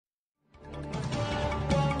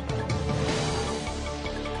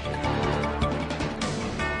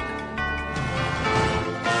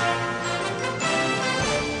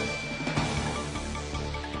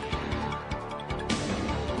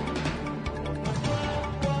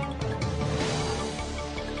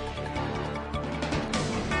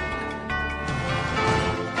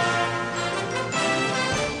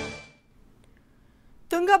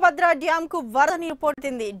Tungabhadra dam కు వరద నీరు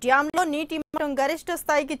పోటెత్తింది. డ్యామ్ లో నీటి మట్టం గరిష్ట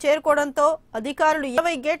స్థాయికి చేరుకోవడంతో అధికారులు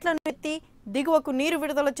 20 గేట్లను ఎత్తి దిగువకు నీరు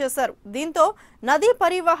విడుదల చేశారు. దీంతో నదీ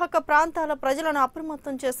పరివాహక ప్రాంతాల ప్రజలను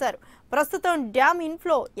అప్రమత్తం చేశారు. ప్రస్తుతం డ్యామ్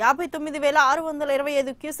ఇన్ఫ్లో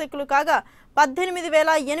 59,625 క్యూసెక్లు కాగా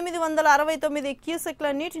 18,869 క్యూసెక్ల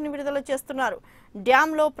నీటిని విడుదల చేస్తున్నారు.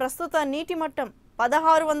 డ్యామ్ లో ప్రస్తుత నీటి మట్టం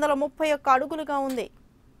 1631 అడుగులుగా ఉంది.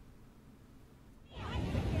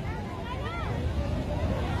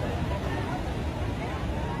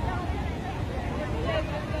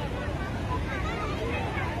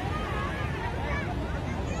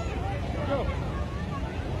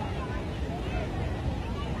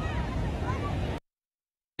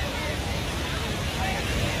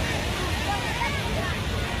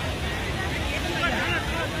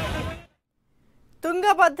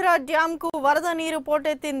 తుంగభద్ర డ్యామ్ కు వరద నీరు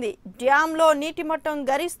పోటెత్తింది. డ్యామ్ లో నీటి మట్టం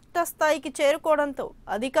గరిష్ట స్థాయికి చేరుకోవడంతో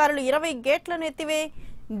అధికారులు 20 గేట్లను ఎత్తివే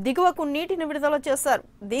దిగువకు నీటిని విడుదల చేశారు.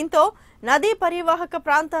 దీంతో నదీ పరివాహక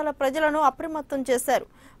ప్రాంతాల ప్రజలను అప్రమత్తం చేశారు.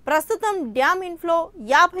 ప్రస్తుతం డ్యామ్ ఇన్ఫ్లో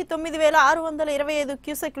 59,625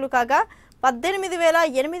 క్యూసెక్లు కాగా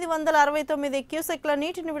 18,869 క్యూసెక్ల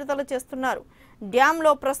నీటిని విడుదల చేస్తున్నారు. డ్యామ్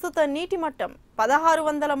లో ప్రస్తుత నీటి మట్టం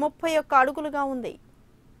 1631 అడుగులుగా ఉంది.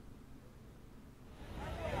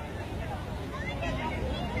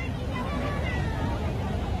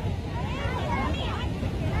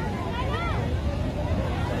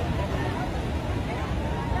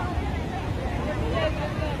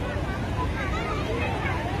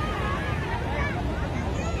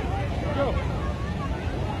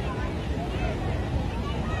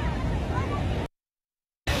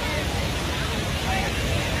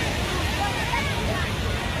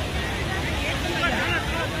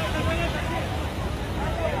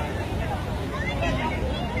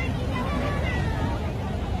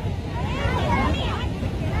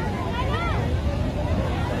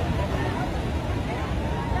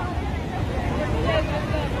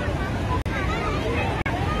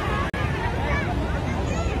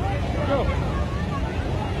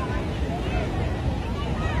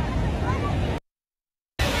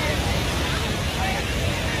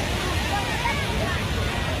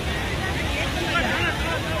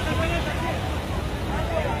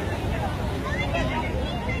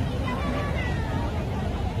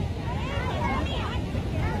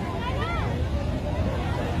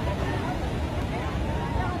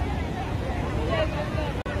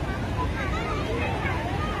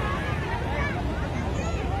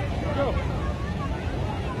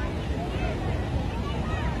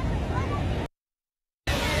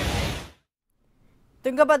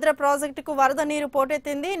 తుంగభద్ర ప్రాజెక్టుకు వరద నీరు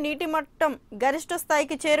పోటెత్తింది. నీటి మట్టం గరిష్ట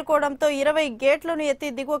స్థాయికి చేరుకోవడంతో 20 గేట్లను ఎత్తి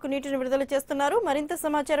దిగువకు నీటిని విడుదల చేస్తున్నారు. మరింత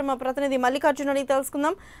సమాచారం మా ప్రతినిధి మల్లికార్జున్ అడిగి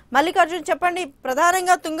తెలుసుకుందాం. మల్లికార్జున్, చెప్పండి,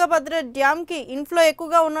 ప్రధానంగా తుంగభద్ర డ్యామ్ కి ఇన్ఫ్లో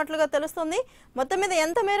ఎక్కువగా ఉన్నట్లుగా తెలుస్తుంది. మొత్తం మీద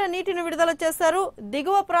ఎంత మేర నీటిని విడుదల చేశారు?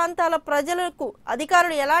 దిగువ ప్రాంతాల ప్రజలకు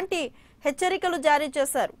అధికారులు ఎలాంటి హెచ్చరికలు జారీ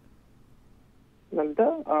చేశారు? లలిత,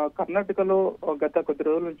 కర్ణాటకలో గత కొద్ది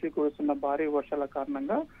రోజుల నుంచి కురుస్తున్న భారీ వర్షాల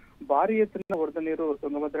కారణంగా భారీ ఎత్తున వరద నీరు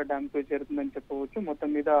తుంగభద్ర డ్యామ్ కు చేరుతుందని చెప్పవచ్చు. మొత్తం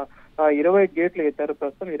మీద 20 గేట్లు ఎత్తారు.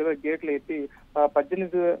 ప్రస్తుతం 20 గేట్లు ఎత్తి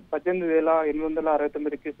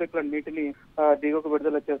 18,869 క్యూసెక్ల నీటిని దిగువకు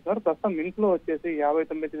విడుదల చేస్తున్నారు. ప్రస్తుతం ఇంట్లో వచ్చేసి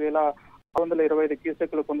 59,625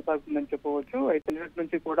 క్యూసెక్లు కొనసాగుతుందని చెప్పవచ్చు. అయితే నిన్నటి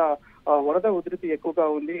నుంచి కూడా వరద ఉధృతి ఎక్కువగా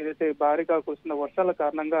ఉంది. ఏదైతే భారీగా కురుస్తున్న వర్షాల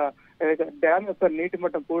కారణంగా డ్యామ్ యొక్క నీటి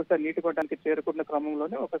మట్టం పూర్తి నీటి మట్టానికి చేరుకున్న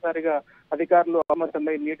క్రమంలోనే ఒకసారిగా అధికారులు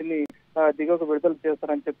అప్రమత్తమై నీటిని దిగువకు విడుదల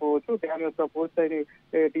చేస్తారని చెప్పవచ్చు. డ్యామ్ యొక్క పూర్తి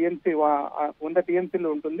టీఎంసీ 100 టీఎంసీలు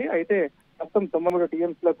ఉంటుంది. అయితే ప్రస్తుతం 93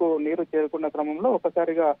 టీఎంసీలకు నీరు చేరుకున్న క్రమంలో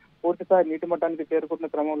ఒకసారిగా పూర్తిస్థాయి నీటి మట్టానికి చేరుకున్న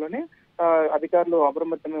క్రమంలోనే అధికారులు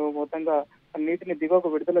మొత్తంగా నీటిని దిగువకు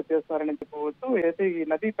విడుదల చేస్తారని చెప్పవచ్చు. అయితే ఈ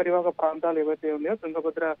నదీ పరివాహక ప్రాంతాలు ఏవైతే ఉన్నాయో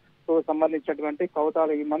తుంగభద్రకు సంబంధించినటువంటి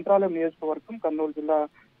కౌతాలు, ఈ మంత్రాలయం నియోజకవర్గం, కర్నూలు జిల్లా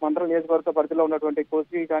మంత్రాల నియోజకవర్గ పరిధిలో ఉన్నటువంటి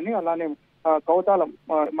కోసి కానీ అలానే కౌతాలం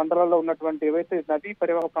మండలాల్లో ఉన్నటువంటి ఏవైతే నదీ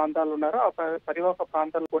పరివాహక ప్రాంతాలు ఉన్నారో ఆ పరివాహక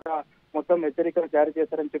ప్రాంతాలు కూడా మొత్తం హెచ్చరికలు జారీ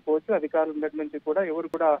చేశారని చెప్పవచ్చు. అధికారులు ఉన్నటి నుంచి కూడా ఎవరు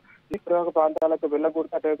కూడా పరివాహక ప్రాంతాలకు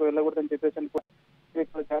వెళ్ళకూడదు, అటువైపు వెళ్ళకూడదని చెప్పేసి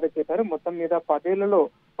జారీ చేశారు. మొత్తం మీద 10 ఏళ్లలో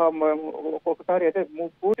ఒక్కొక్కసారి అయితే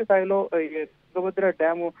పూర్తి స్థాయిలో తుంగభద్ర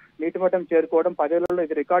డ్యాము నీటి మట్టం చేరుకోవడం 10 ఏళ్లలో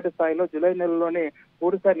ఇది రికార్డు స్థాయిలో. జూలై నెలలోనే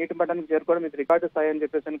పూర్తి స్థాయి నీటి మట్టానికి చేరుకోవడం ఇది రికార్డు స్థాయి అని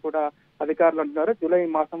చెప్పేసి కూడా అధికారులు అంటున్నారు. జూలై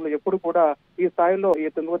మాసంలో ఎప్పుడు కూడా ఈ స్థాయిలో ఈ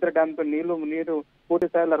తుంగభద్ర డ్యామ్ కు నీరు పూర్తి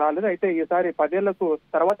స్థాయిలో రాలేదు. అయితే ఈసారి 10 ఏళ్లకు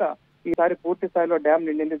తర్వాత ఈసారి పూర్తి స్థాయిలో డ్యామ్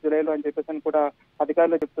నిండింది జూలైలో అని చెప్పేసి కూడా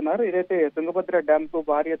అధికారులు చెప్తున్నారు. ఏదైతే తుంగభద్ర డ్యామ్ కు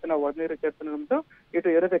భారీ ఎత్తున వరద నీరు చేరుతుండడంతో ఇటు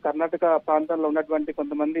ఏదైతే కర్ణాటక ప్రాంతాల్లో ఉన్నటువంటి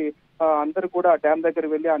కొంతమంది అందరూ కూడా డ్యామ్ దగ్గర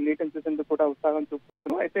వెళ్లి ఆ నీటిని చూసేందుకు కూడా ఉత్సాహం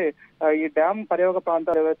చూపుతున్నారు. అయితే ఈ డ్యామ్ పరివాహక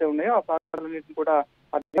ప్రాంతాలు ఏవైతే ఉన్నాయో ఆ ప్రాంతాలన్నింటినీ కూడా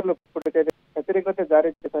అధికారులు ఇప్పటికైతే హెచ్చరికత జారీ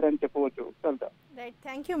చేశారని చెప్పవచ్చు. Right,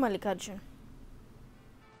 thank you Mallikarjun.